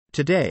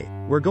Today,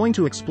 we're going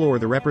to explore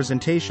the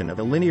representation of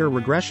a linear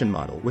regression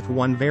model with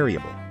one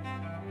variable.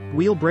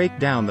 We'll break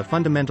down the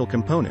fundamental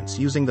components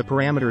using the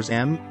parameters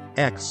m,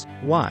 x,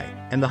 y,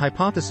 and the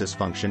hypothesis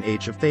function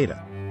h of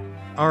theta.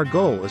 Our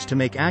goal is to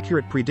make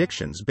accurate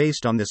predictions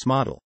based on this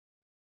model.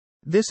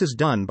 This is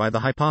done by the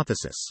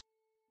hypothesis.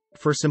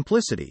 For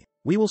simplicity,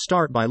 we will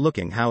start by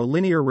looking how a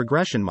linear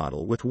regression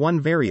model with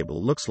one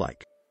variable looks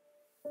like.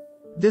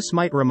 This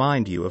might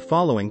remind you of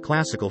following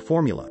classical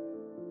formula.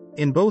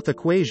 In both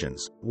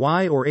equations,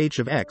 y or h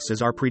of x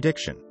is our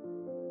prediction.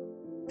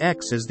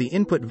 X is the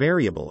input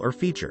variable or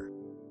feature.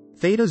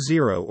 Theta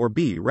 0 or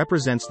b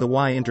represents the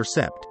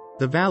y-intercept,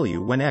 the value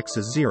when x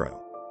is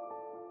 0.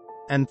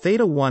 And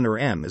theta 1 or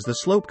m is the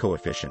slope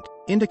coefficient,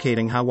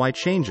 indicating how y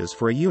changes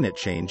for a unit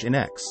change in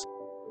x.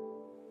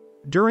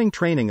 During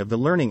training of the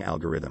learning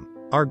algorithm,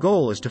 our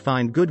goal is to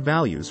find good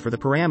values for the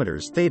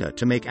parameters theta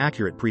to make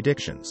accurate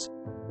predictions.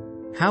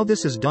 How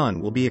this is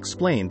done will be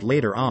explained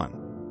later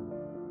on.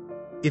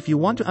 If you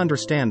want to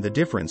understand the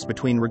difference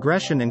between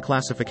regression and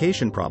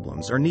classification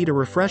problems or need a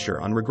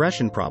refresher on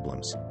regression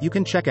problems, you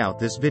can check out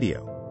this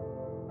video.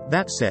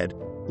 That said,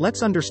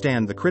 let's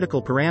understand the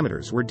critical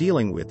parameters we're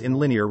dealing with in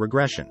linear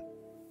regression.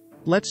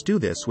 Let's do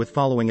this with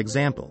following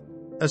example.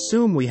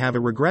 Assume we have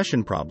a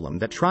regression problem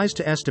that tries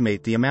to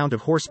estimate the amount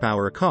of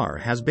horsepower a car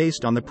has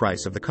based on the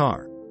price of the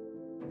car.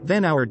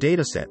 Then our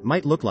dataset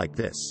might look like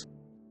this.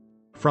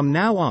 From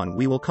now on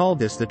we will call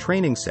this the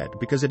training set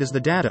because it is the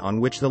data on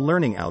which the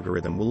learning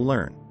algorithm will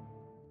learn.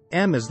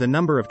 M is the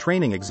number of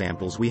training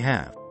examples we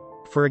have.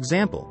 For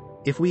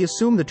example, if we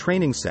assume the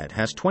training set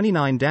has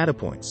 29 data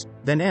points,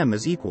 then M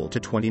is equal to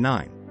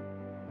 29.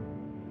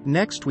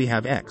 Next we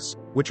have X,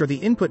 which are the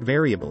input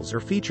variables or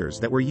features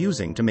that we're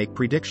using to make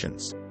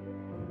predictions.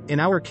 In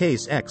our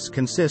case X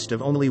consists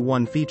of only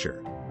one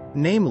feature,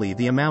 namely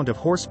the amount of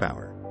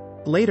horsepower.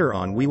 Later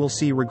on we will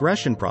see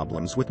regression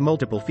problems with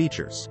multiple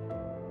features.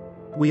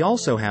 We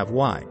also have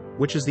y,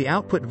 which is the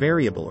output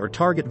variable or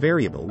target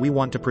variable we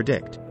want to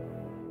predict.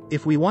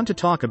 If we want to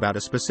talk about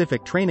a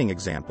specific training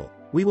example,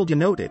 we will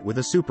denote it with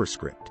a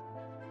superscript.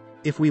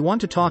 If we want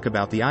to talk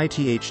about the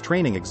ith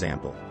training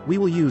example, we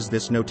will use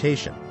this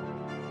notation.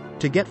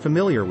 To get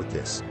familiar with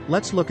this,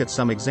 let's look at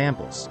some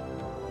examples.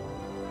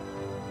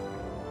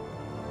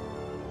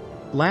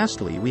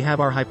 Lastly, we have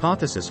our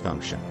hypothesis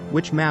function,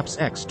 which maps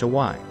x to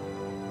y.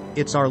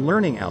 It's our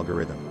learning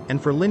algorithm,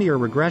 and for linear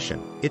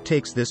regression, it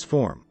takes this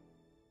form.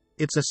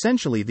 It's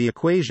essentially the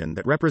equation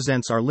that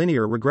represents our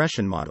linear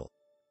regression model.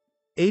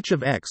 H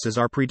of x is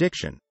our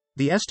prediction,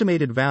 the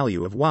estimated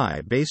value of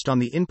y based on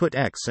the input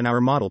x and our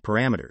model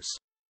parameters.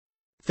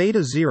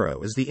 Theta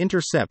 0 is the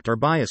intercept or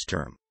bias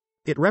term.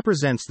 It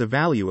represents the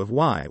value of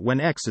y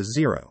when x is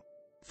 0.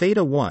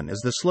 Theta 1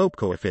 is the slope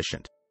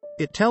coefficient.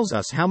 It tells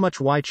us how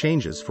much y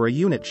changes for a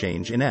unit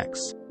change in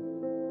x.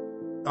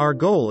 Our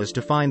goal is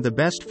to find the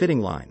best fitting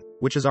line,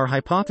 which is our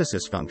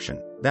hypothesis function,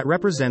 that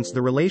represents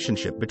the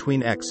relationship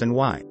between x and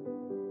y.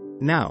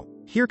 Now,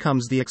 here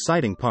comes the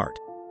exciting part.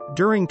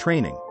 During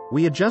training,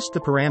 we adjust the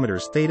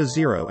parameters theta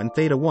 0 and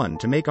theta 1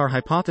 to make our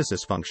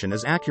hypothesis function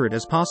as accurate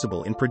as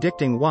possible in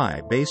predicting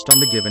y based on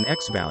the given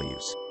x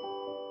values.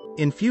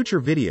 In future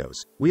videos,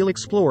 we'll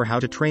explore how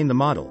to train the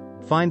model,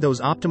 find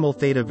those optimal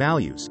theta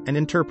values, and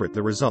interpret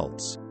the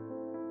results.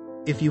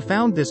 If you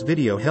found this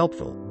video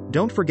helpful,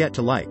 don't forget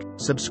to like,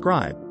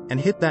 subscribe, and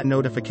hit that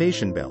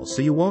notification bell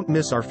so you won't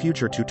miss our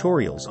future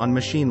tutorials on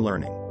machine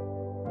learning.